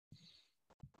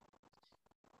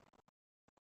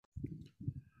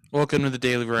Welcome to the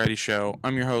Daily Variety Show.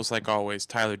 I'm your host, like always,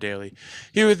 Tyler Daly.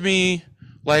 Here with me,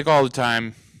 like all the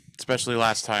time, especially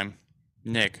last time,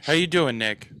 Nick. How you doing,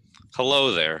 Nick?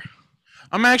 Hello there.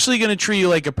 I'm actually gonna treat you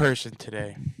like a person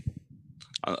today.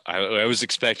 I was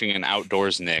expecting an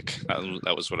outdoors Nick.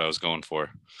 That was what I was going for.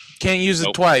 Can't use it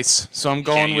Nope, twice, so I'm can't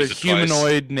going use with it twice.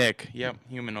 humanoid Nick. Yep,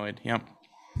 humanoid. Yep.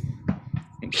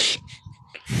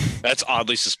 That's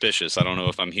oddly suspicious. I don't know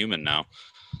if I'm human now.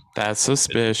 That's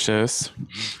suspicious.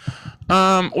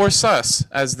 Or sus,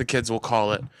 as the kids will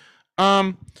call it.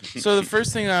 So the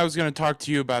first thing I was going to talk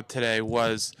to you about today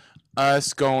was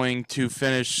us going to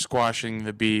finish squashing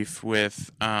the beef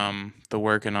with the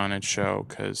Working on It show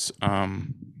because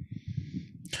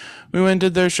we went and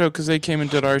did their show because they came and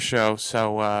did our show.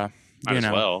 So Might as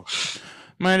well.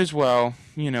 might as well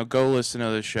go listen to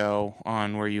the show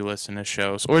on where you listen to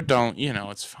shows, or don't.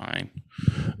 It's fine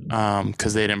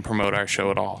because they didn't promote our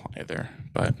show at all either.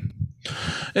 But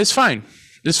it's fine.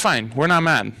 It's fine. We're not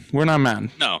mad. We're not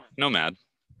mad. No, no mad.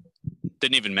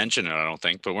 Didn't even mention it, I don't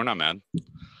think, but we're not mad.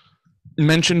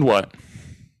 Mentioned what?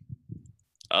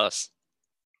 Us.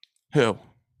 Who?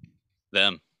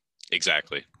 Them.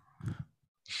 Exactly.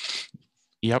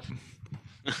 Yep.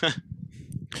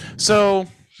 So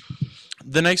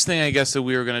the next thing I guess that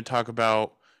we were going to talk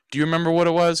about. Do you remember what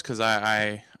it was? Because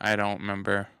I don't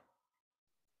remember.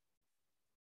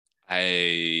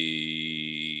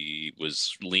 I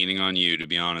was leaning on you, to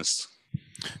be honest.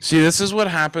 See, this is what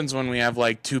happens when we have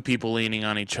like two people leaning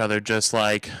on each other, just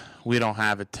like we don't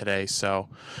have it today. So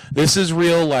this is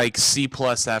real like C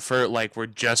plus effort. Like we're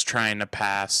just trying to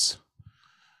pass.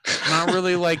 Not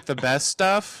really like the best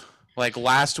stuff. Like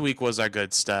last week was our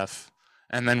good stuff,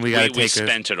 and then we got to We take a.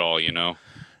 spent it all, you know.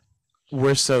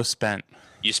 We're so spent.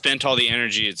 You spent all the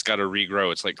energy. It's got to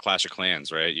regrow. It's like Clash of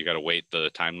Clans, right? You got to wait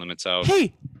the time limits out.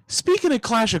 Hey, speaking of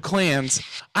Clash of Clans,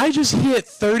 I just hit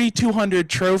 3,200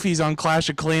 trophies on Clash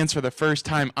of Clans for the first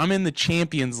time. I'm in the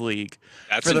Champions League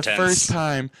That's for the first intense.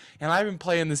 time, and I've been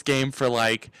playing this game for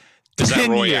like Is that 10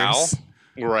 Royale? years.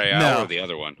 Royale or No, the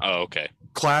other one? Oh, okay.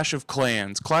 Clash of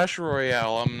Clans, Clash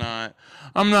Royale.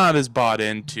 I'm not as bought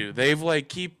into. They've like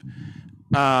keep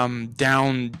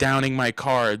downing my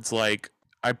cards. Like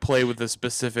I play with a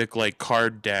specific like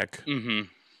card deck, Mm-hmm.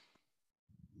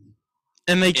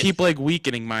 and they keep If like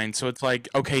weakening mine. So it's like,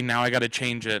 okay, now I got to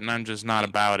change it, and I'm just not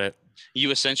about it.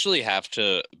 you essentially have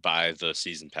to buy the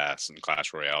season pass in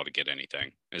Clash Royale to get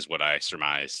anything, is what I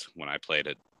surmised when I played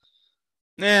it.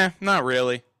 Nah, not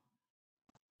really.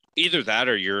 Either that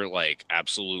or you're like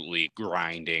absolutely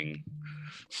grinding.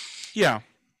 Yeah.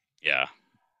 Yeah.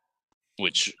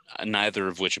 Which neither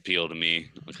of which appeal to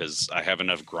me because I have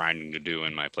enough grinding to do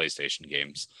in my PlayStation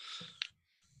games.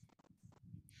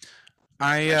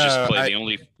 I I just uh play I the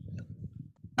only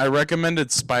I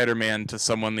recommended Spider-Man to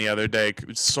someone the other day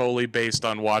solely based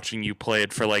on watching you play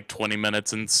it for like 20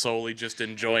 minutes and solely just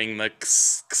enjoying the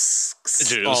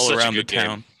dude, it was all such a around the good game.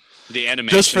 town. The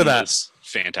Just for animation that. was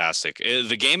fantastic.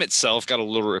 The game itself got a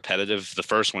little repetitive. The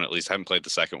first one, at least, I haven't played the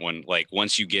second one. Like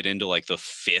once you get into like the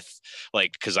fifth,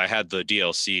 like because I had the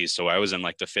DLC, so I was in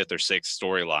like the fifth or sixth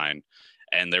storyline,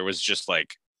 and there was just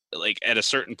like at a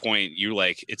certain point you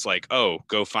like it's like, oh,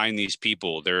 go find these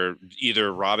people, they're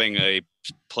either robbing a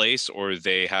place or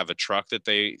they have a truck that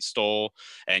they stole,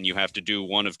 and you have to do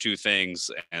one of two things,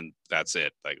 and that's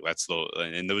it. Like that's the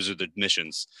and those are the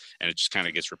missions, and it just kind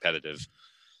of gets repetitive.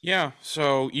 Yeah,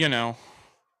 so,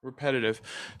 repetitive.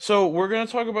 So, we're going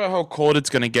to talk about how cold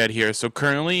it's going to get here. So,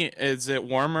 currently, is it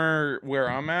warmer where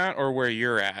I'm at or where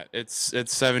you're at? It's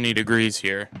 70 degrees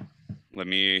here. Let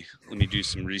me do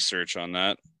some research on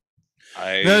that.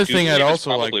 I Another do thing I'd believe it's also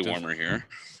probably like to. warmer here.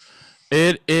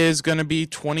 It is going to be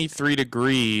 23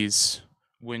 degrees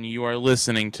when you are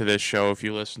listening to this show if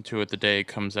you listen to it the day it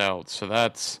comes out. So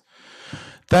that's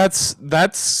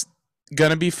going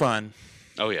to be fun.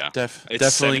 Oh yeah, it's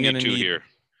Definitely going to 72 need here.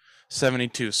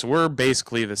 72. So we're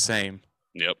basically the same.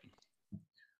 Yep.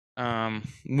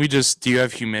 We just do you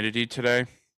have humidity today?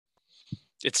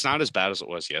 It's not as bad as it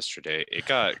was yesterday. It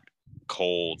got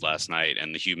cold last night,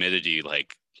 and the humidity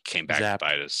like came back to Zap.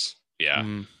 bite us. Yeah.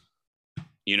 Mm,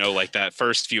 You know, like that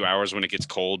first few hours when it gets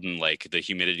cold and like the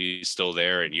humidity is still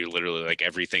there, and you literally like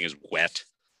everything is wet.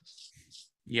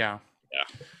 yeah. Yeah.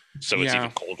 So it's Yeah.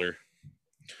 even colder.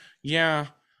 Yeah.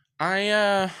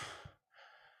 I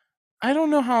I don't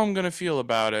know how I'm going to feel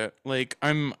about it. Like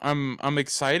I'm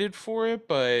excited for it,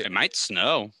 but It might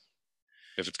snow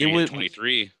if it's it gonna get would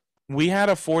 23. we had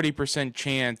a 40%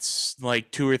 chance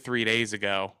like 2 or 3 days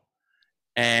ago,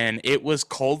 and it was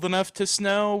cold enough to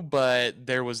snow, but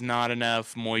there was not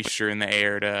enough moisture in the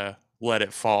air to let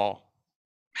it fall.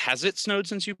 Has it snowed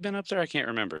since you've been up there? I can't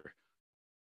remember.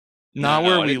 Not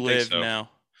where No, I we didn't think live so. now.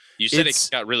 You said it It's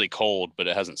got really cold, but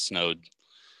it hasn't snowed.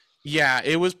 Yeah,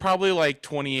 it was probably like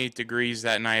 28 degrees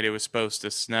that night. It was supposed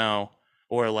to snow,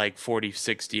 or like 40,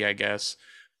 60, I guess.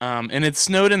 And it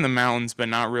snowed in the mountains, but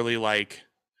not really like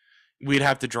we'd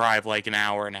have to drive like an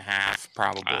hour and a half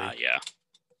Ah, probably. yeah.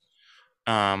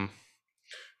 Um,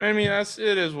 I mean, it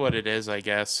is what it is, I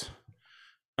guess.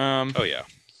 Um, Oh, yeah.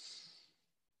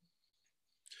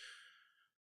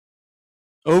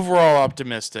 Overall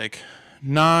optimistic.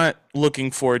 Not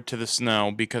looking forward to the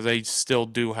snow because I still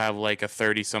do have like a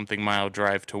 30 something mile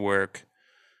drive to work.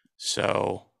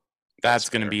 So That's that's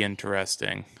going to fair. be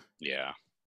interesting. Yeah.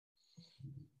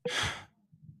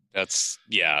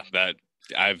 Yeah, that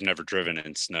I've never driven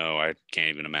in snow. I can't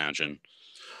even imagine.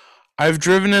 I've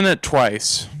driven in it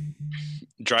twice.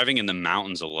 Driving in the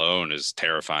mountains alone is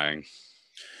terrifying.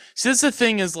 See, that's the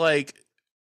thing is like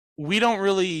we don't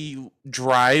really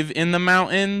drive in the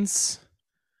mountains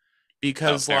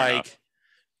Oh, because fair enough. like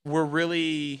we're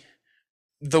really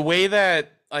the way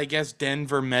that I guess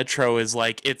Denver Metro is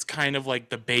like it's kind of like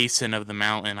the basin of the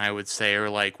mountain, I would say, or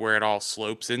like where it all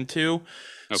slopes into.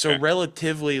 So Okay.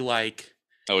 relatively like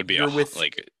That would be you're with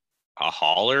like a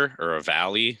holler or a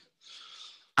valley.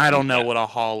 I don't know Yeah. what a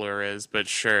hauler is, but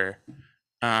sure.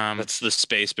 Um That's the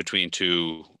space between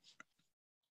two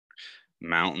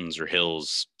mountains or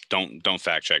hills. Don't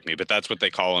fact check me, but that's what they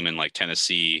call them in like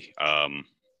Tennessee.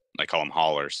 They call them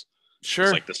hollers. It's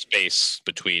sure. like the space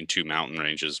between two mountain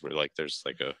ranges where like there's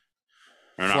like a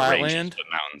or not ranges Flatland. but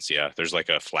mountains. Yeah, there's like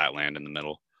a flat land in the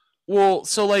middle. Well,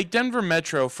 so like Denver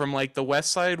Metro from like the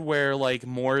west side where like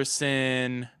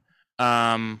Morrison,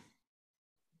 um,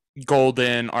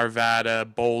 Golden,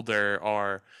 Arvada, Boulder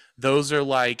are those are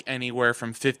like anywhere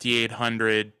from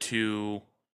 5,800 to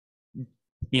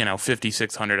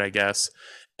 5,600, I guess.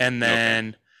 And Okay.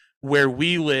 then where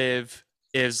we live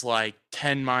is like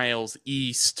 10 miles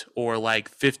east or like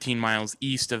 15 miles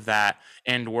east of that,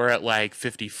 and we're at like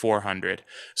 5,400.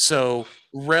 So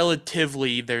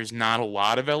relatively there's not a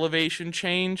lot of elevation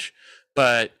change,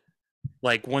 but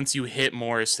like once you hit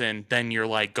Morrison, then you're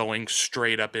like going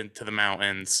straight up into the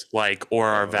mountains, like or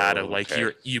Arvada, Oh, like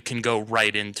okay. you can go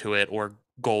right into it, or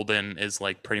Golden is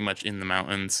like pretty much in the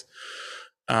mountains.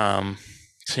 Um,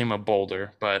 Same with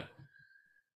Boulder, but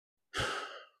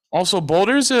also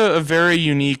Boulder's a very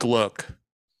unique look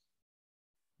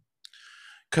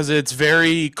because it's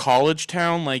very college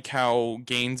town, like how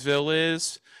Gainesville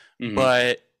is, Hmm.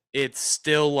 but it's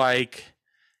still like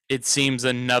it seems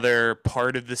another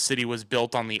part of the city was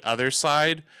built on the other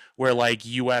side where like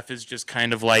UF is just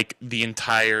kind of like the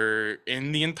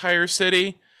entire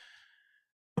city.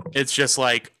 It's just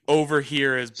like over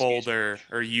here is Excuse me. Boulder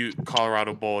or you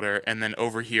Colorado Boulder, and then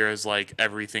over here is like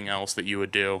everything else that you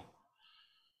would do.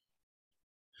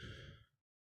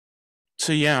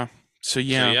 So yeah. So So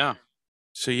yeah. yeah,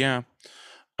 So yeah.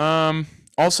 Um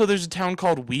Also there's a town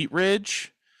called Wheat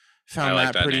Ridge. I Found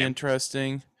like that that pretty name.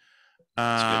 interesting.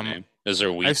 It's a good Um name. Is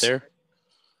there wheat I've there?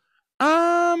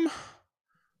 um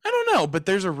I don't know, but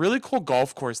there's a really cool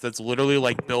golf course that's literally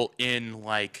like built in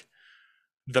like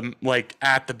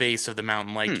at the base of the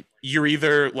mountain. Hmm. Like you're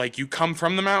either like you come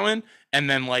from the mountain and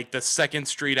then like the second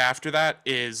street after that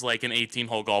is like an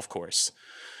 18-hole golf course.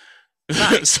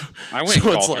 Nice. so, I went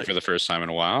so it's golfing for like the first time in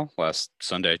a while last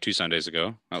Sunday, 2 Sundays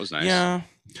ago. That was nice. yeah,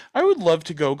 I would love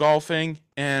to go golfing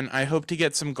and I hope to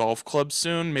get some golf clubs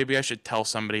soon. Maybe I should tell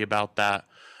somebody about that.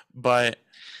 But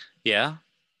Yeah.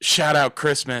 shout out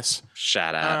Christmas.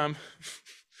 Shut up. Um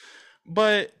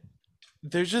but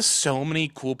there's just so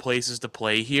many cool places to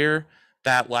play here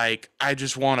that like I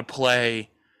just want to play,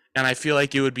 and I feel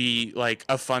like it would be like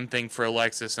a fun thing for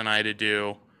Alexis and I to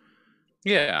do.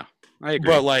 Yeah, I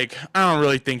But agree. like I don't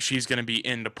really think she's going to be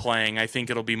into playing. I think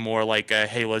it'll be more like a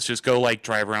hey, let's just go like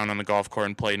drive around on the golf course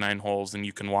and play 9 holes and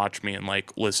you can watch me and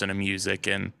like listen to music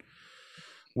and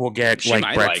we'll get She like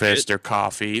might like it. breakfast or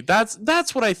coffee. That's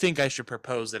what I think I should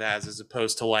propose it as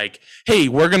opposed to like, hey,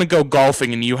 we're gonna go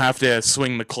golfing and you have to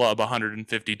swing the club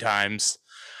 150 times.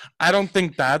 I don't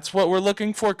think that's what we're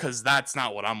looking for because that's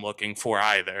not what I'm looking for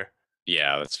either.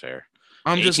 Yeah, that's fair.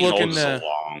 I'm just 18 looking holes is a to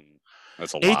long.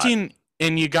 That's a lot. 18,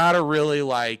 and you gotta really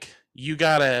like you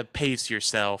gotta pace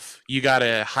yourself. You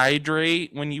gotta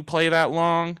hydrate when you play that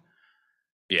long.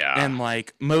 Yeah, And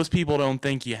like most people don't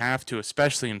think you have to,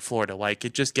 especially in Florida. Like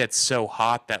it just gets so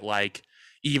hot that like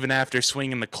even after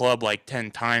swinging the club like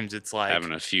 10 times, it's having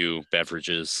like a few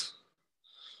beverages.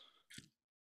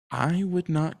 I would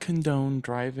not condone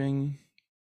driving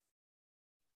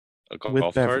A with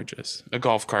golf cart. beverages, a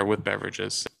golf cart with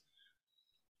beverages.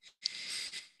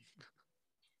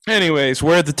 Anyways,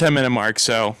 we're at the 10-minute mark,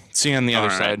 so see you on the All other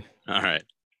right. side. All right.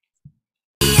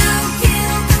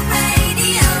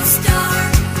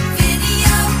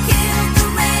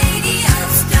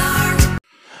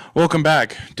 Welcome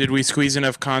back. Did we squeeze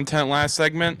enough content last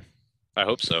segment? I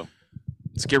hope so.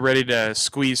 Let's get ready to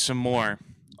squeeze some more.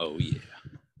 Oh yeah.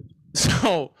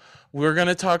 So, we're going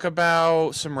to talk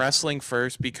about some wrestling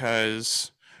first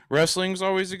because wrestling's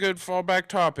always a good fallback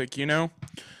topic, you know?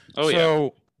 Oh yeah.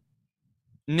 So,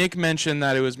 Nick mentioned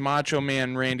that it was Macho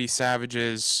Man Randy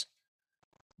Savage's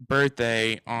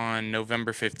birthday on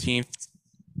November 15th.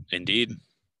 Indeed.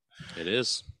 It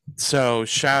is. So,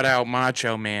 shout out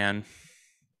Macho Man.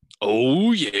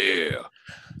 Oh yeah.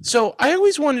 So, I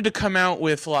always wanted to come out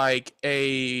with like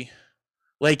a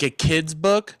kid's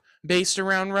book based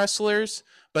around wrestlers,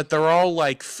 but they're all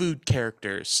like food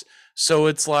characters. So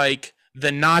it's like the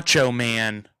Nacho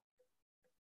Man.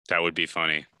 That would be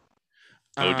funny.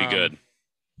 That would be good.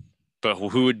 But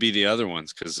who would be the other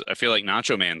ones? Because I feel like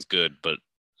Nacho Man's good, but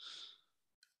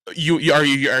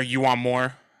You want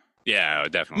more? yeah,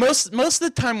 definitely. Most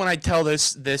of the time when I tell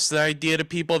this idea to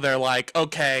people, they're like,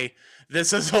 okay,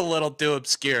 this is a little too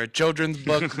obscure. Children's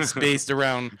book is based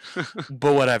around,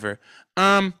 but whatever.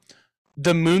 The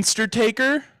Moonster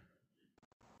Taker.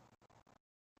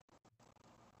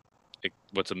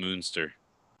 What's a Moonster?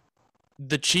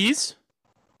 The cheese.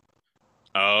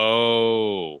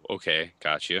 Oh, okay,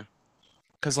 gotcha.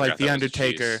 Because like the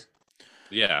Undertaker.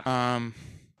 Yeah.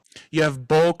 You have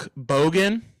Bulk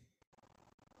Bogan.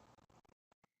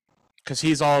 Because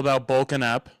he's all about bulking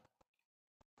up.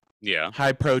 Yeah.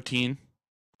 High protein.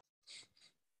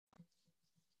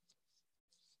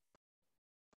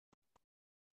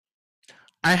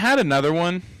 I had another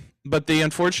one, but the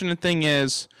unfortunate thing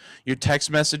is your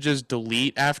text messages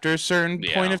delete after a certain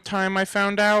point of time, I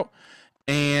found out.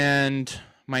 And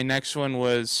my next one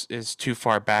is too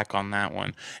far back on that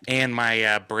one. And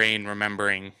my brain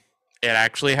remembering it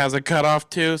actually has a cutoff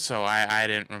too, so I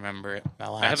didn't remember it.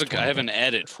 I have an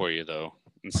edit for you though.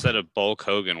 Instead of Bulk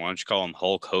Hogan, why don't you call him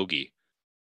Hulk Hoagie?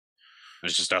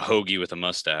 It's just a hoagie with a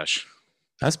mustache.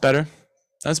 That's better.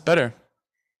 That's better.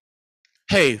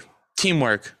 Hey,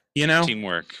 teamwork, you know?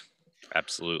 Teamwork.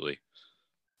 Absolutely.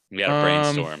 We gotta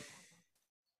brainstorm.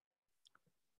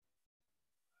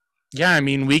 Yeah, I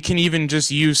mean, we can even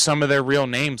just use some of their real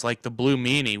names, like the Blue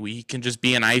Meanie. We can just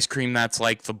be an ice cream that's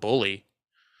like the Bully.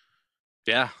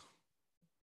 Yeah.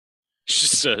 It's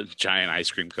just a giant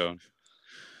ice cream cone.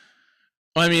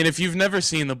 I mean, if you've never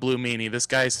seen the Blue Meanie, this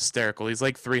guy's hysterical. He's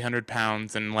like 300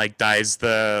 pounds and like dyes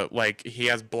he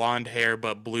has blonde hair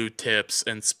but blue tips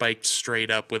and spiked straight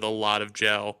up with a lot of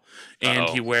gel. And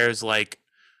he wears like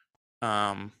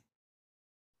biker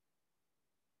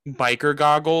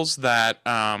goggles that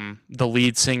the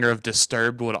lead singer of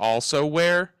Disturbed would also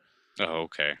wear. Oh,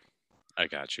 okay. I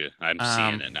got you. I'm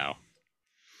seeing it now.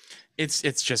 It's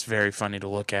just very funny to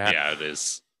look at. Yeah, it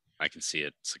is. I can see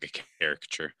it. It's like a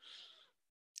caricature.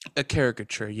 A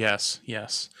caricature, yes.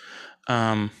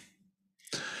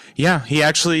 Yeah, he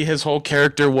actually his whole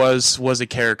character was a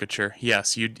caricature.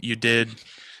 Yes, you did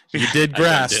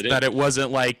grasp that it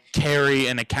wasn't like Carrie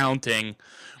in accounting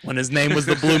when his name was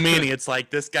the Blue Meanie. It's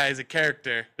like this guy's a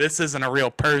character. This isn't a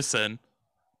real person.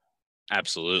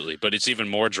 Absolutely, but it's even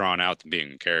more drawn out than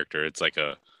being a character. It's like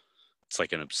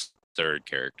an absurd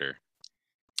character.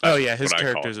 Oh yeah, his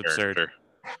character's absurd.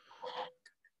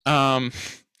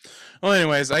 Well,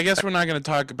 anyways, I guess we're not going to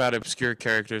talk about obscure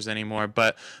characters anymore.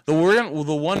 But the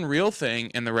one real thing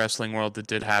in the wrestling world that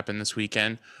did happen this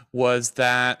weekend was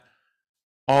that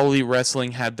All Elite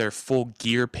Wrestling had their Full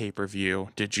Gear pay-per-view.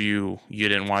 You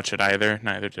didn't watch it either?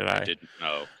 Neither did I. Didn't.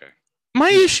 Oh, okay.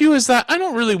 My issue is that I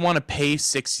don't really want to pay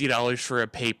 $60 for a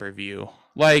pay-per-view.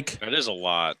 Like, that is a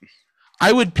lot.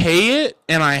 I would pay it,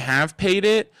 and I have paid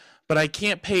it, but I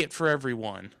can't pay it for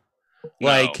everyone. No.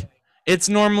 Like, it's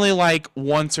normally like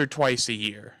once or twice a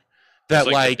year. That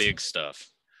like the big stuff.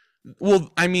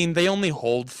 Well, I mean, they only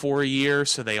hold for a year,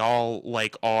 so they all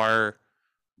like are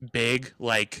big.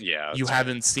 Like, yeah, you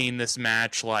haven't seen this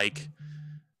match like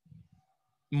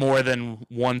more than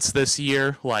once this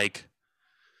year. Like,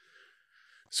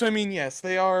 so I mean, yes,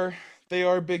 they are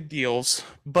big deals,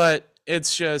 but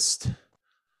it's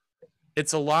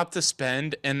a lot to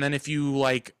spend, and then if you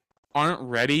like aren't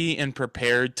ready and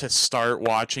prepared to start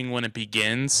watching when it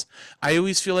begins, I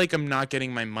always feel like I'm not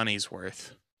getting my money's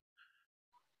worth.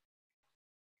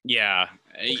 Yeah,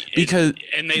 because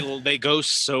they go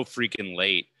so freaking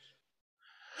late.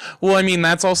 Well, I mean,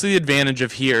 that's also the advantage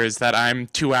of here is that I'm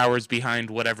 2 hours behind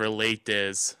whatever late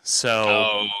is. So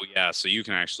oh yeah, so you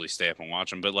can actually stay up and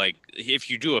watch them. But like, if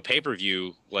you do a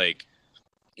pay-per-view, like,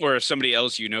 or if somebody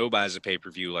else buys a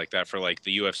pay-per-view like that for like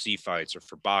the UFC fights or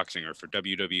for boxing or for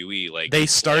WWE, like they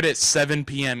start at 7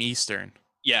 p.m. Eastern.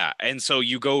 Yeah, and so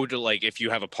you go to like if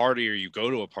you have a party or you go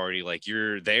to a party, like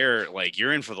you're there, like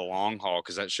you're in for the long haul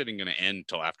because that shit ain't gonna end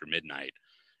till after midnight,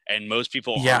 and most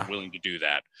people Yeah. aren't willing to do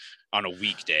that on a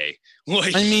weekday.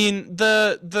 Like, I mean,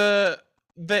 the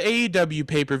AEW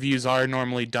pay-per-views are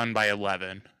normally done by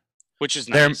 11. which is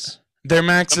Their nice. their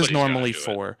max is Somebody's gotta normally do it.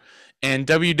 4. And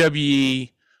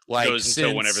WWE, like, Goes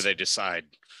until whenever since they decide.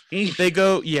 they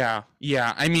go, yeah,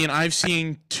 yeah. I mean, I've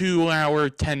seen 2-hour,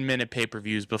 10-minute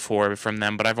pay-per-views before from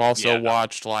them, but I've also Yeah.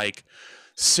 watched like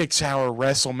 6-hour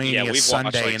WrestleMania Yeah, we've watched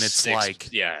Sunday, like and it's 6. like,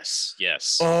 Yes,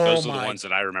 yes. oh Those are the my, ones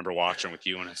that I remember watching with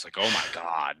you, and it's like, oh my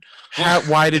god.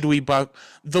 why did we buck?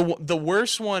 The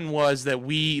worst one was that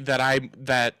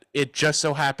it just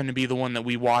so happened to be the one that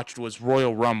we watched was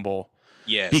Royal Rumble.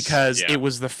 Yes, Because yeah. it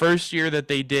was the first year that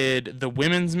they did the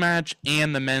women's match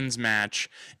and the men's match,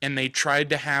 and they tried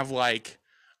to have like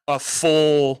a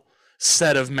full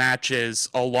set of matches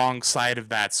alongside of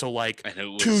that. So like And it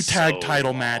was 2 tag so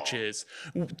title long. matches,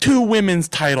 2 women's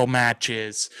title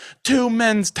matches, 2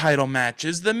 men's title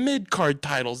matches, the mid card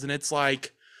titles, and it's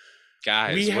like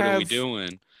Guys, we what are we have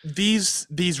doing?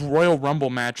 these Royal Rumble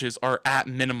matches are at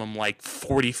minimum like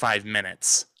 45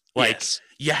 minutes. Like Yes.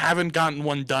 you haven't gotten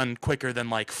one done quicker than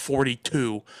like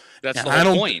 42. That's And the I whole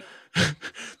don't- point.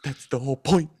 That's the whole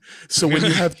point. So when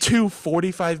you have 2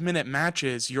 45-minute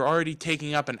matches, you're already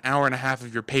taking up an hour and a half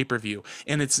of your pay-per-view.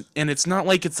 And it's not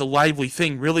like it's a lively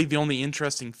thing. Really the only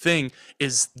interesting thing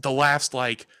is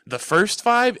the first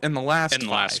 5 and the last And the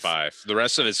 5. last 5. The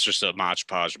rest of it's just a Mach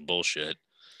Podge bullshit.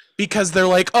 Because they're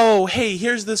like, "Oh, hey,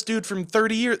 here's this dude from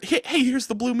 30 years. Hey, here's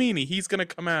the Blue Meanie. He's going to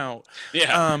come out."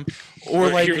 Yeah. Or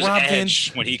like here's Rob Van.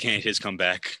 Edge when he can't his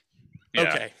comeback. Yeah.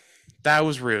 Okay, that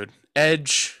was rude.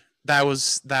 Edge. That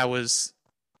was.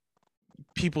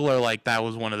 People are like that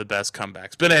was one of the best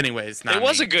comebacks. But anyways, not It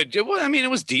was me. a good. I mean, it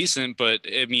was decent, but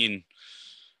I mean,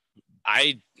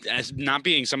 as not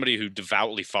being somebody who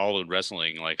devoutly followed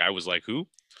wrestling, like I was like, who?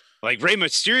 Like Rey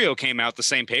Mysterio came out the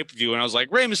same pay-per-view, and I was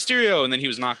like, Rey Mysterio, and then he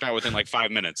was knocked out within like 5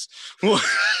 minutes.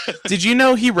 Did you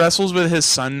know he wrestles with his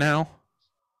son now?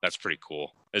 That's pretty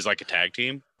cool. It's like a tag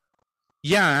team.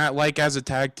 Yeah, like as a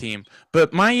tag team.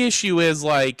 But my issue is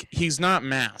like he's not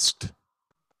masked.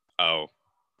 Oh,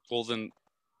 well then,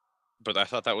 but I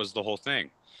thought that was the whole thing.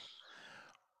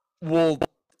 Well,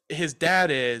 his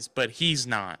dad is, but he's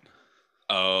not.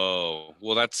 Oh,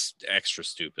 well that's extra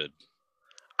stupid.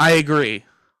 I agree.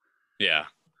 Yeah.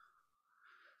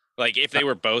 Like if they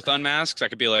were both unmasked, I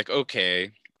could be like,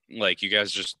 okay, like you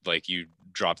guys just like you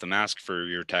drop the mask for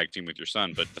your tag team with your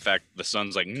son, but the fact the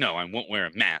son's like, no, I won't wear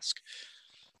a mask.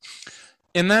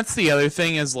 And that's the other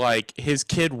thing is like his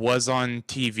kid was on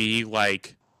TV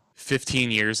like 15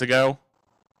 years ago.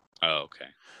 Oh, okay.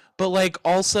 But like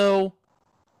also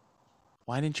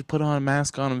why didn't you put on a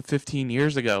mask on him 15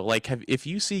 years ago? Like if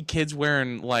you see kids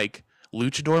wearing like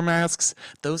luchador masks,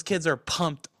 those kids are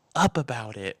pumped up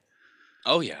about it.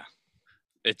 Oh yeah.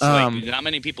 It's like not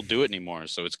many people do it anymore,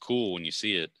 so it's cool when you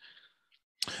see it.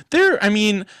 So that's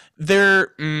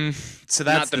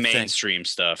Not the thing. mainstream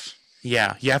stuff,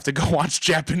 Yeah, you have to go watch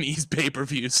Japanese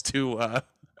pay-per-views to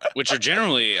which are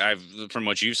generally, from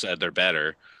what you said, they're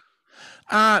better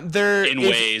they're in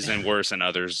ways and worse in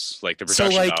others. Like the So,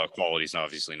 production like- quality is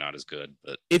obviously not as good,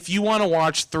 but if you want to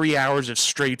watch 3 hours of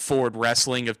straightforward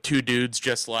wrestling of 2 dudes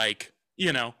just like,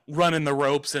 running the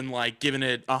ropes and like giving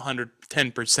it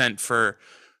 110% for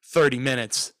 30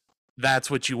 minutes, that's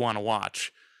what you want to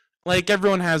watch. Like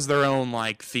everyone has their own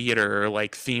like theater or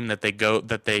like theme that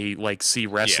they like see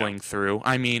wrestling through.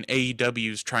 I mean, AEW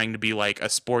is trying to be like a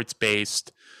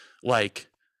sports-based like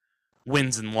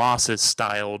wins and losses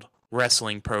styled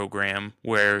wrestling program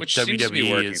where which WWE seems to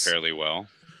be working is fairly well.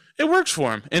 it works for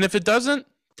them. And if it doesn't,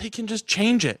 they can just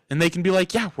change it. And they can be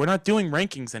like, yeah, we're not doing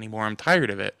rankings anymore. I'm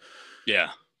tired of it. Yeah.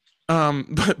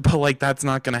 But like that's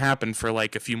not going to happen for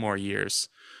like a few more years.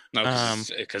 No,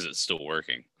 because it's still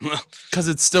working. Because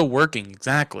it's still working,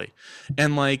 exactly.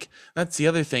 And like that's the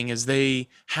other thing is they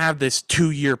have this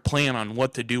 2-year plan on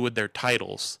what to do with their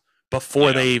titles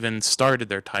before they even started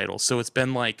their titles. So it's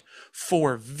been like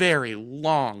 4 very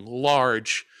long,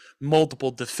 large,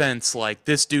 multiple defense, like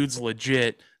this dude's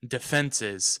legit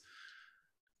defenses.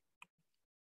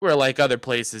 Where like other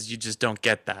places you just don't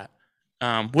get that,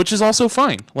 which is also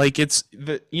fine. Like it's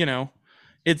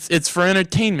it's for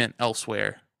entertainment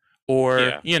elsewhere,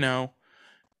 or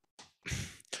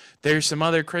there's some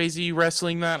other crazy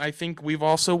wrestling that I think we've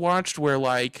also watched where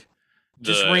like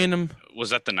just random.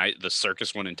 Was that the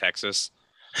circus one in Texas?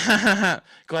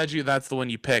 That's the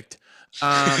one you picked.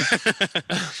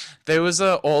 There was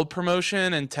a old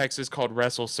promotion in Texas called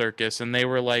Wrestle Circus, and they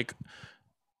were like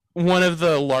one of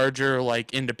the larger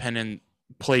like independent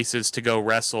places to go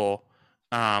wrestle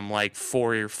like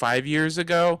 4 or 5 years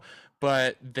ago,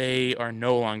 but they are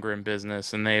no longer in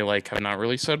business and they like have not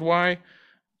really said why.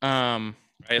 I And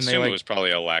they assume it like was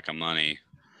probably a lack of money,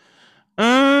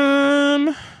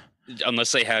 um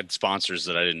unless they had sponsors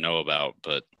that I didn't know about.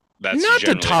 But that's not to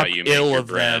generally how talk you make ill your of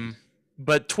bread. them,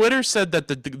 but Twitter said that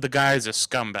the guy is a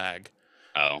scumbag.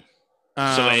 Oh, so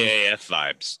Um AAF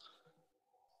vibes.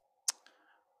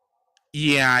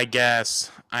 yeah, I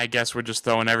guess we're just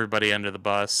throwing everybody under the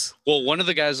bus. Well, one of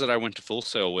the guys that I went to Full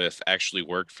Sail with actually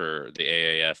worked for the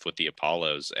AAF with the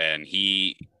Apollos, and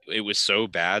it was so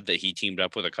bad that he teamed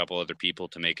up with a couple other people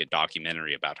to make a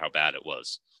documentary about how bad it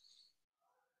was.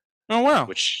 Oh wow.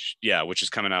 Which is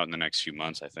coming out in the next few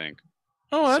months, I think.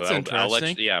 Oh, So that's I'll let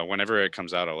interesting. you, yeah, whenever it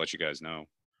comes out, I'll let you guys know.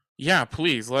 Yeah,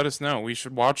 please let us know. We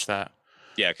should watch that.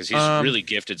 Yeah, because he's Um, really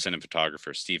gifted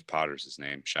cinematographer. Steve Potter's his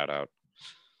name. Shout out.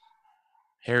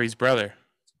 Harry's brother.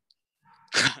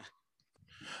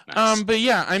 Nice. But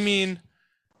yeah, I mean,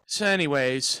 so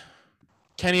anyways,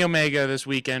 Kenny Omega this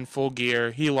weekend, Full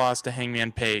Gear, he lost to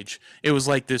Hangman Page. It was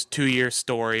like this 2 year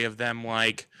story of them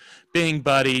like being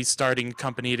buddies, starting a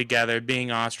company together,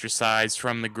 being ostracized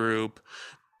from the group,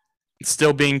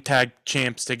 still being tag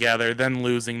champs together, then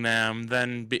losing them,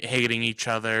 then hating each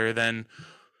other, then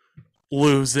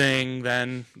losing,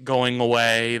 then going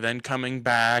away, then coming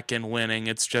back and winning.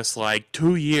 It's just like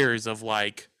 2 years of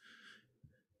like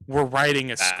we're writing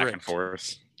a Back and script,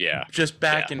 forth. Yeah. just Yeah.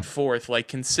 back and forth, like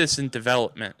consistent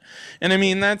development. And I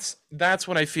mean that's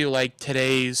what I feel like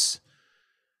today's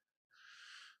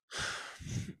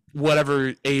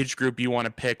whatever age group you want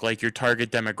to pick, like your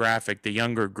target demographic, the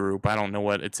younger group. I don't know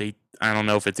what it's eight. I don't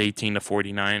know if it's 18 to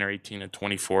 49 or 18 to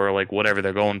 24 or like whatever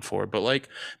they're going for, but like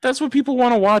that's what people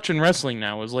want to watch in wrestling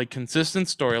now is like consistent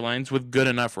storylines with good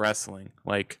enough wrestling.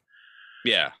 Like,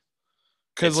 Yeah.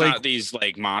 cuz It's like not these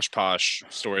like mosh posh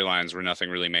storylines where nothing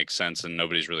really makes sense and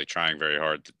nobody's really trying very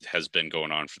hard that has been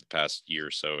going on for the past year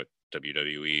or so at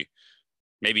WWE.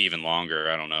 Maybe even longer.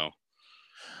 I don't know.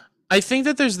 I think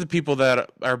that there's the people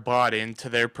that are bought into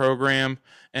their program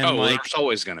and Oh, well, like there's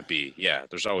always going to be. Yeah,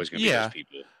 there's always going to be those yeah,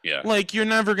 people. Yeah. like you're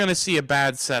never gonna see a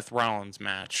bad Seth Rollins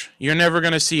match. You're never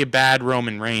gonna see a bad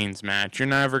Roman Reigns match. You're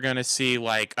never gonna see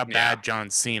like a Yeah. bad John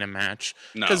Cena match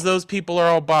because No. those people are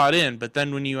all bought in. But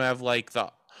then when you have like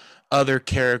the other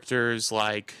characters,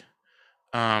 like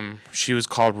she was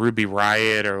called Ruby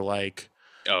Riot, or like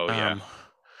Oh, yeah. um,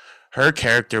 her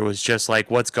character was just like,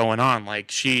 what's going on? Like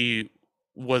she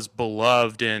was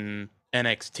beloved in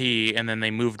NXT, and then they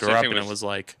moved her Same up, thing and it with was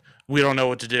like we don't know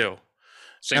what to do.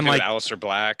 same And thing with like Aleister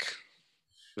Black,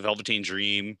 the Velveteen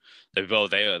Dream. They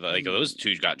like those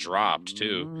two got dropped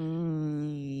too.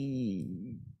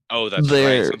 Oh, that's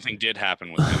right. Something did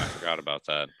happen with him. I forgot about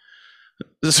that.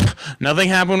 nothing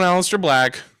happened with Aleister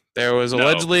Black. There was No,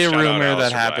 allegedly a shout out rumor that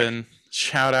Aleister Black. happened.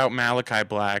 Shout out Malachi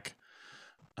Black.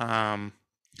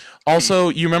 Also,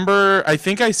 you remember? I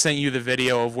think I sent you the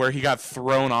video of where he got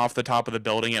thrown off the top of the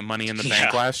building at Money in the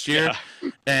Bank Yeah, last year,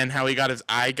 and how he got his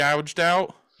eye gouged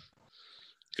out.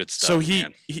 Good stuff.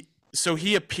 So man.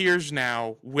 he appears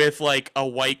now with like a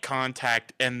white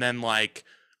contact and then like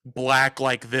black,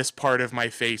 like this part of my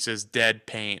face is dead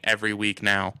paint every week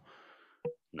now,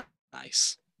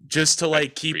 Nice. just to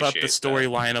like keep up the appreciate that.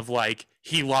 storyline of like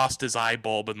he lost his eye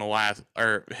bulb in the last,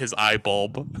 or his eye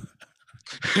bulb.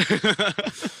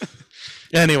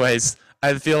 Anyways,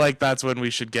 I feel like that's when we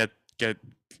should get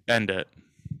end it.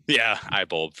 Yeah, eye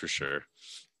bulb for sure.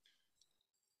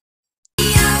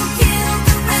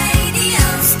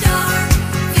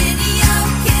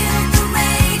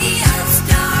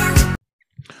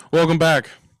 Welcome back.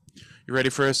 You ready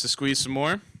for us to squeeze some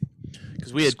more?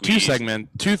 Because we had Squeeze.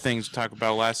 two things to talk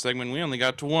about last segment. We only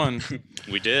got to one.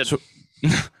 We did.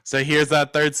 So here's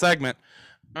that third segment.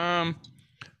 So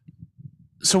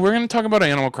we're gonna talk about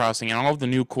Animal Crossing and all of the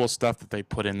new cool stuff that they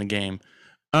put in the game.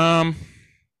 They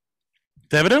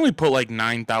evidently put like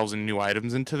 9,000 new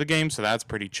items into the game, so that's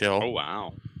pretty chill. Oh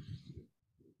wow.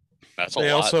 That's a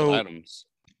They lot also- of items.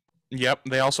 Yep,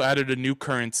 they also added a new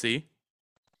currency.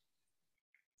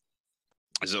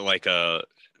 Is it like a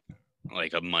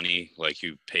money, like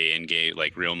you pay in game,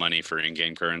 like real money for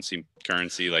in-game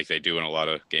currency like they do in a lot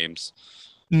of games?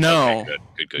 No,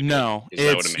 Okay, good. no, Is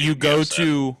that what it's it made you me go upset?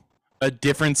 to a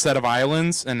different set of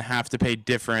islands and have to pay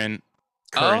different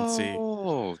currency.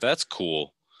 Oh, that's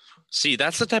cool. See,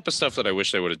 that's the type of stuff that I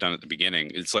wish they would have done at the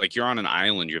beginning. It's like you're on an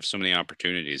island, you have so many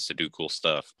opportunities to do cool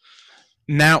stuff.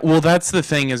 Now, well, that's the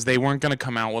thing, is they weren't going to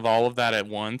come out with all of that at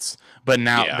once, but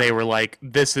now Yeah. they were like,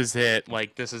 this is it.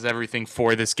 Like, this is everything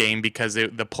for this game, because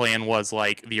the plan was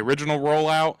like the original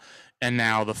rollout and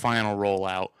now the final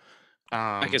rollout.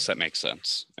 I guess that makes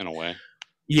sense in a way.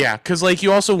 Yeah, because like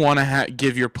you also want to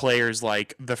give your players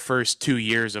like the first 2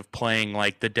 years of playing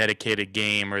like the dedicated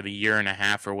game or the year and a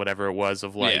half or whatever it was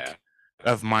of Yeah, like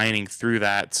of mining through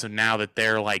that. So now that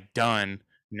they're like done,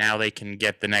 now they can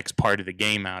get the next part of the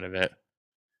game out of it.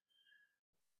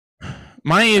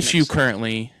 My that issue makes sense.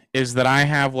 currently is that I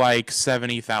have like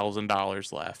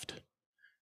 $70,000 left,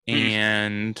 Hmm.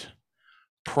 and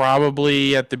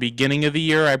probably at the beginning of the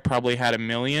year I probably had 1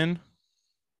 million.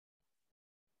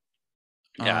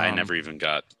 Yeah, I Um, never even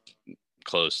got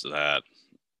close to that.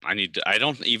 I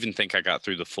don't even think I got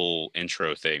through the full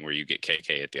intro thing where you get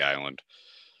KK at the island.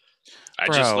 I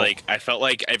just bro, like I felt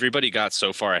like everybody got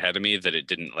so far ahead of me that it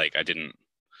didn't like I didn't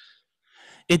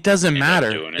it doesn't end up matter.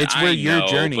 doing it. It's where I your know,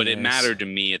 journey but it is. mattered to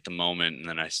me at the moment, and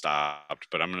then I stopped.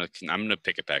 But I'm gonna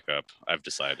pick it back up. I've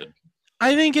decided.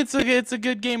 I think it's a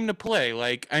good game to play.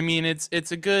 Like, I mean, it's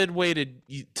a good way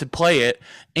to play it.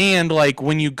 And like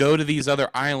when you go to these other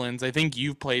islands, I think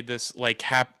you've played this like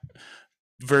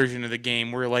version of the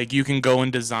game where like you can go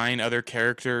and design other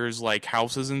characters like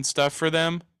houses and stuff for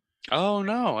them. Oh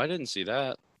no, I didn't see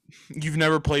that. You've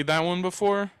never played that one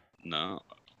before? No,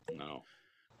 no.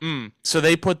 So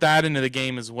they put that into the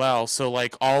game as well. So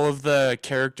like all of the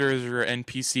characters or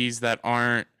NPCs that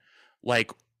aren't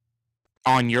like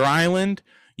on your island,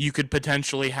 you could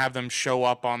potentially have them show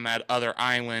up on that other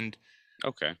island,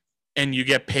 Okay, and you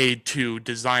get paid to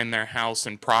design their house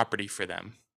and property for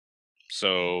them.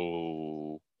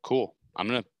 so cool. I'm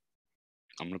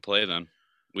gonna play then.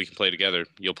 We can play together.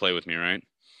 You'll play with me, right?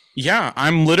 Yeah,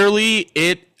 I'm literally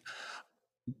it.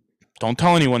 Don't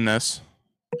tell anyone this,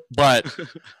 but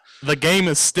the game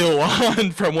is still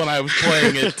on from when I was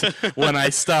playing it when I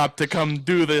stopped to come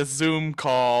do this Zoom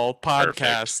call Perfect.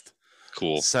 podcast.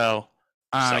 Cool. So,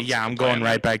 Sounds yeah, like a I'm going plan,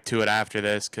 man. right back to it after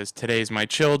this because today's my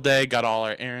chill day. Got all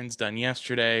our errands done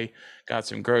yesterday. Got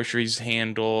some groceries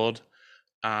handled.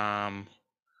 Um,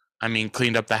 I mean,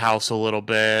 cleaned up the house a little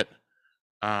bit.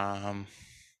 Um,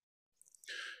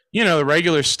 the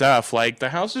regular stuff. Like the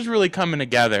house is really coming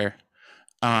together.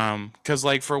 Because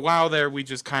like for a while there, we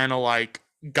just kind of like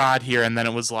got here, and then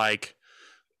it was like,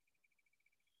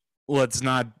 let's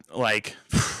not like.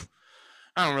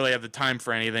 I don't really have the time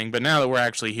for anything, but now that we're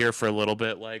actually here for a little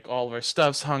bit, like all of our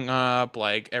stuff's hung up,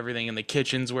 like everything in the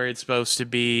kitchen's where it's supposed to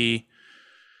be.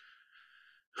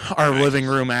 Our living Nice.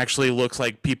 room actually looks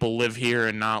like people live here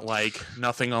and not like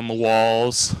nothing on the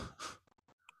walls.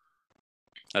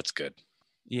 That's good.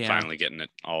 Yeah. Finally getting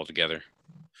it all together.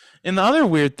 And the other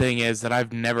weird thing is that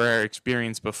I've never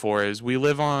experienced before is we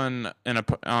live on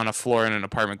a floor in an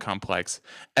apartment complex.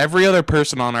 Every other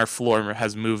person on our floor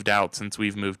has moved out since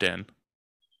we've moved in.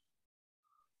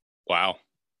 Wow.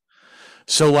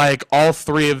 So like all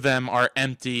three of them are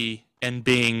empty and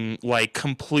being like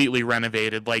completely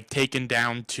renovated, like taken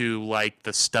down to like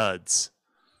the studs.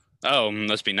 Oh,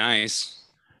 must be nice.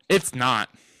 It's not.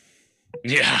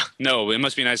 Yeah. No, it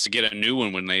must be nice to get a new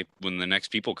one when the next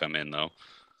people come in though.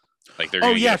 Like they're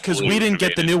Oh gonna get yeah, a because fully we didn't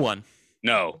get the renovated. new one.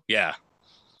 No. Yeah.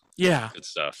 Yeah, Good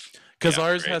stuff. because Yeah.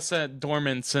 ours Great. has sat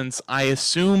dormant since I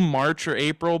assume March or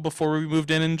April before we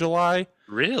moved in July.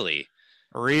 Really?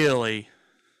 Really?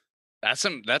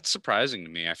 That's surprising to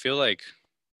me. I feel like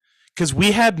Because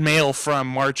we had mail from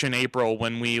March and April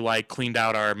when we like cleaned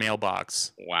out our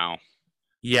mailbox. wow.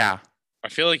 Yeah, I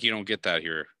feel like you don't get that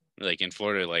here. Like in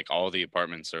Florida, like all the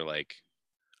apartments are like,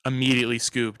 immediately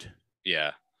scooped.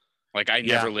 yeah. Like I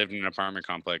Yeah, never lived in an apartment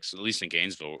complex, at least in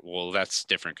Gainesville. Well, that's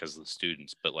different because of the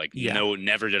students, but like yeah. no,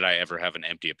 never did I ever have an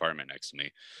empty apartment next to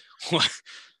me.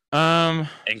 Um,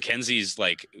 And Kenzie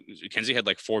had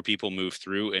like four people move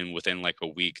through, and within like a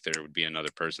week there would be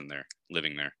another person there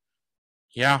living there.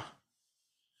 yeah.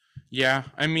 Yeah,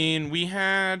 I mean,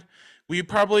 we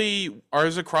probably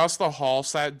ours across the hall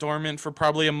sat dormant for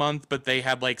probably a month, but they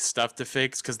had like stuff to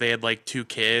fix because they had like two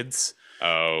kids.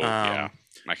 Oh yeah, Um,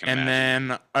 I can and imagine.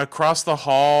 then across the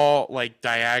hall, like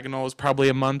diagonal, is probably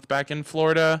a month back in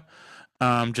Florida.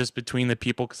 Just between the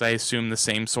people because I assume the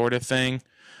same sort of thing.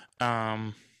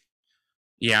 Um,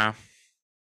 yeah,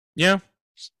 yeah,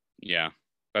 Yeah,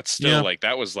 that's still yeah. like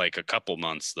that was like a couple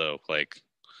months though. Like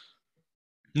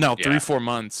No, three, yeah, 4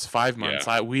 months, 5 months.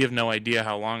 yeah, We have no idea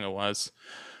how long it was.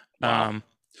 wow. Um,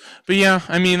 but yeah,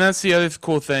 I mean that's the other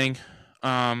cool thing.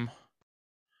 Um,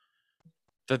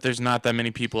 that there's not that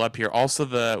many people up here. Also,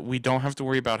 the we don't have to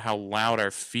worry about how loud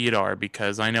our feet are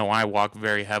because I know I walk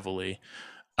very heavily.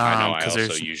 I know. I Because also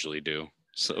there's usually do.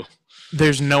 So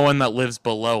there's no one that lives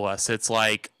below us. It's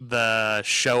like the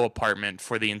show apartment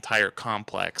for the entire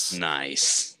complex.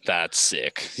 nice. That's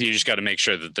sick. You just got to make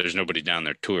sure that there's nobody down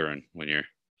there touring when you're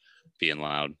being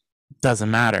loud.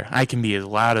 Doesn't matter. I can be as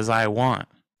loud as I want.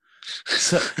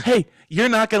 So, hey, you're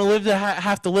not gonna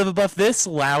have to live above this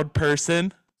loud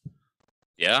person.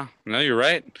 Yeah, no, you're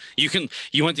right.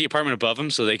 You want the apartment above them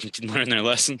so they can learn their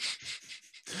lesson.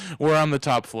 We're on the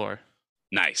top floor.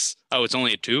 Nice. Oh, it's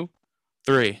only a two,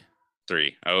 3.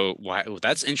 three. Oh, why? Well,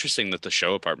 that's interesting that the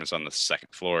show apartment's on the second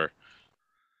floor.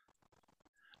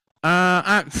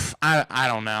 I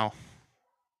don't know.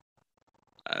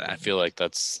 I feel like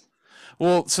that's.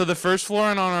 Well, so the first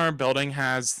floor and on our building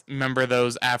has, remember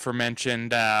those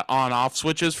aforementioned on-off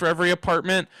switches for every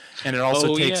apartment, and it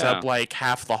also Oh takes yeah. up like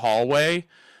half the hallway.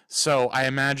 So I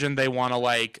imagine they want to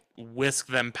like whisk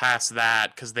them past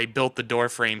that because they built the door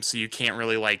frame so you can't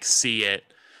really like see it.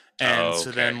 And Oh, so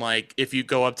okay. then like if you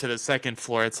go up to the second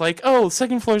floor, it's like, oh, the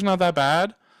second floor's not that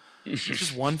bad. It's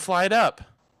just one flight up.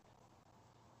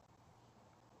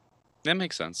 That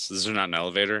makes sense. Is there not an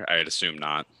elevator? I'd assume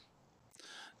not.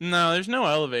 No, there's no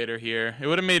elevator here. It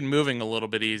would have made moving a little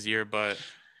bit easier, but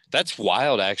That's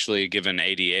wild, actually, given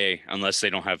ADA, unless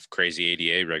they don't have crazy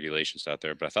ADA regulations out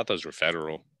there. But I thought those were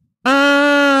federal.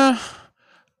 uh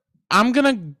I'm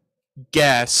gonna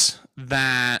guess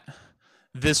that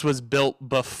this was built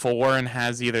before and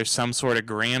has either some sort of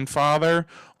grandfather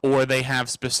or they have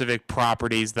specific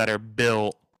properties that are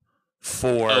built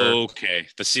for Okay.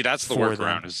 See, that's the for them.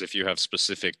 workaround is if you have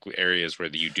specific areas where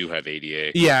you do have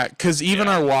ADA. Yeah, because even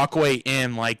Yeah. our walkway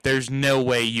in, like, there's no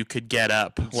way you could get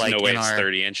up. There's Like no way in it's our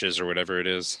 30 inches or whatever it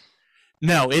is.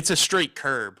 no, it's a straight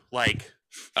curb. Like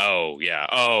Oh, yeah.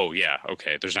 Oh, yeah.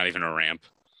 Okay. There's not even a ramp.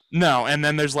 no, and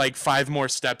then there's like 5 more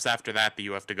steps after that that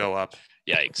you have to go up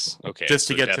Yikes. Okay. just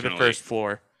to So get to the definitely first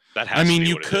floor. that I has to mean, be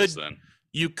you what it is could then.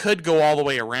 you could go all the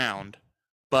way around,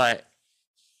 but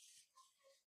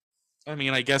I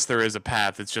mean, I guess there is a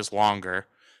path. It's just longer.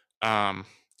 Um,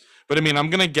 but I mean, I'm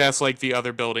gonna guess like the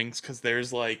other buildings because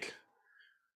there's like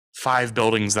 5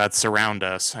 buildings that surround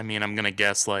us. I mean, I'm gonna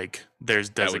guess like there's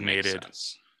That would make designated.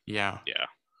 sense. Yeah, Yeah.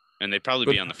 And they'd probably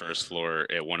but be on the first floor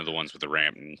at one of the ones with the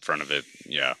ramp in front of it.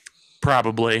 Yeah.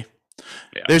 probably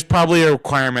Yeah. there's probably a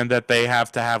requirement that they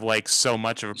have to have like so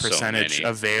much of a So percentage many.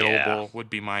 available Yeah. would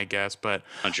be my guess. But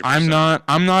 100%.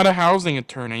 I'm not a housing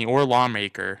attorney or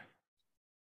lawmaker.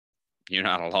 You're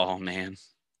not a law man.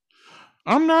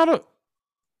 I'm not a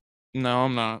no,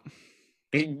 I'm not.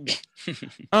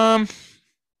 Um,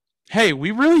 hey, we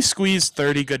really squeezed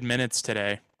 30 good minutes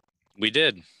today. We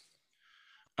did.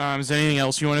 Is there anything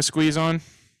else you want to squeeze on?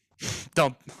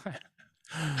 Don't.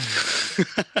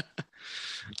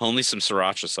 Only some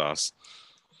sriracha sauce.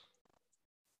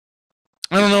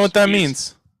 I don't know what that Squeeze.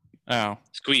 means. Oh,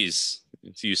 Squeeze.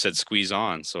 You said squeeze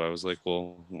on, so I was like,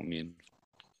 well, I mean,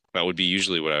 that would be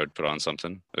usually what I would put on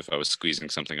something if I was squeezing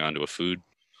something onto a food.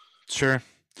 sure.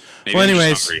 Maybe Well, I'm just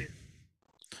anyways, hungry.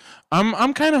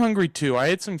 I'm kind of hungry too. I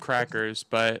ate some crackers,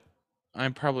 but I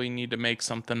probably need to make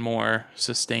something more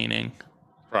sustaining.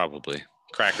 Probably.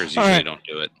 Crackers All usually right. don't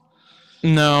do it.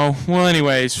 No. Well,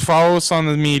 anyways, follow us on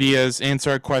the medias,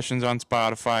 answer our questions on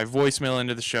Spotify, voicemail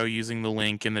into the show using the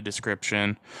link in the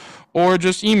description, or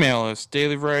just email us,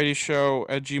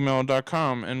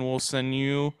 dailyvarietyshow@gmail.com, and we'll send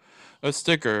you a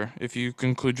sticker if you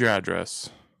include your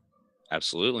address.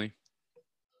 Absolutely.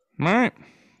 All right.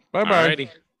 Bye bye. Alrighty.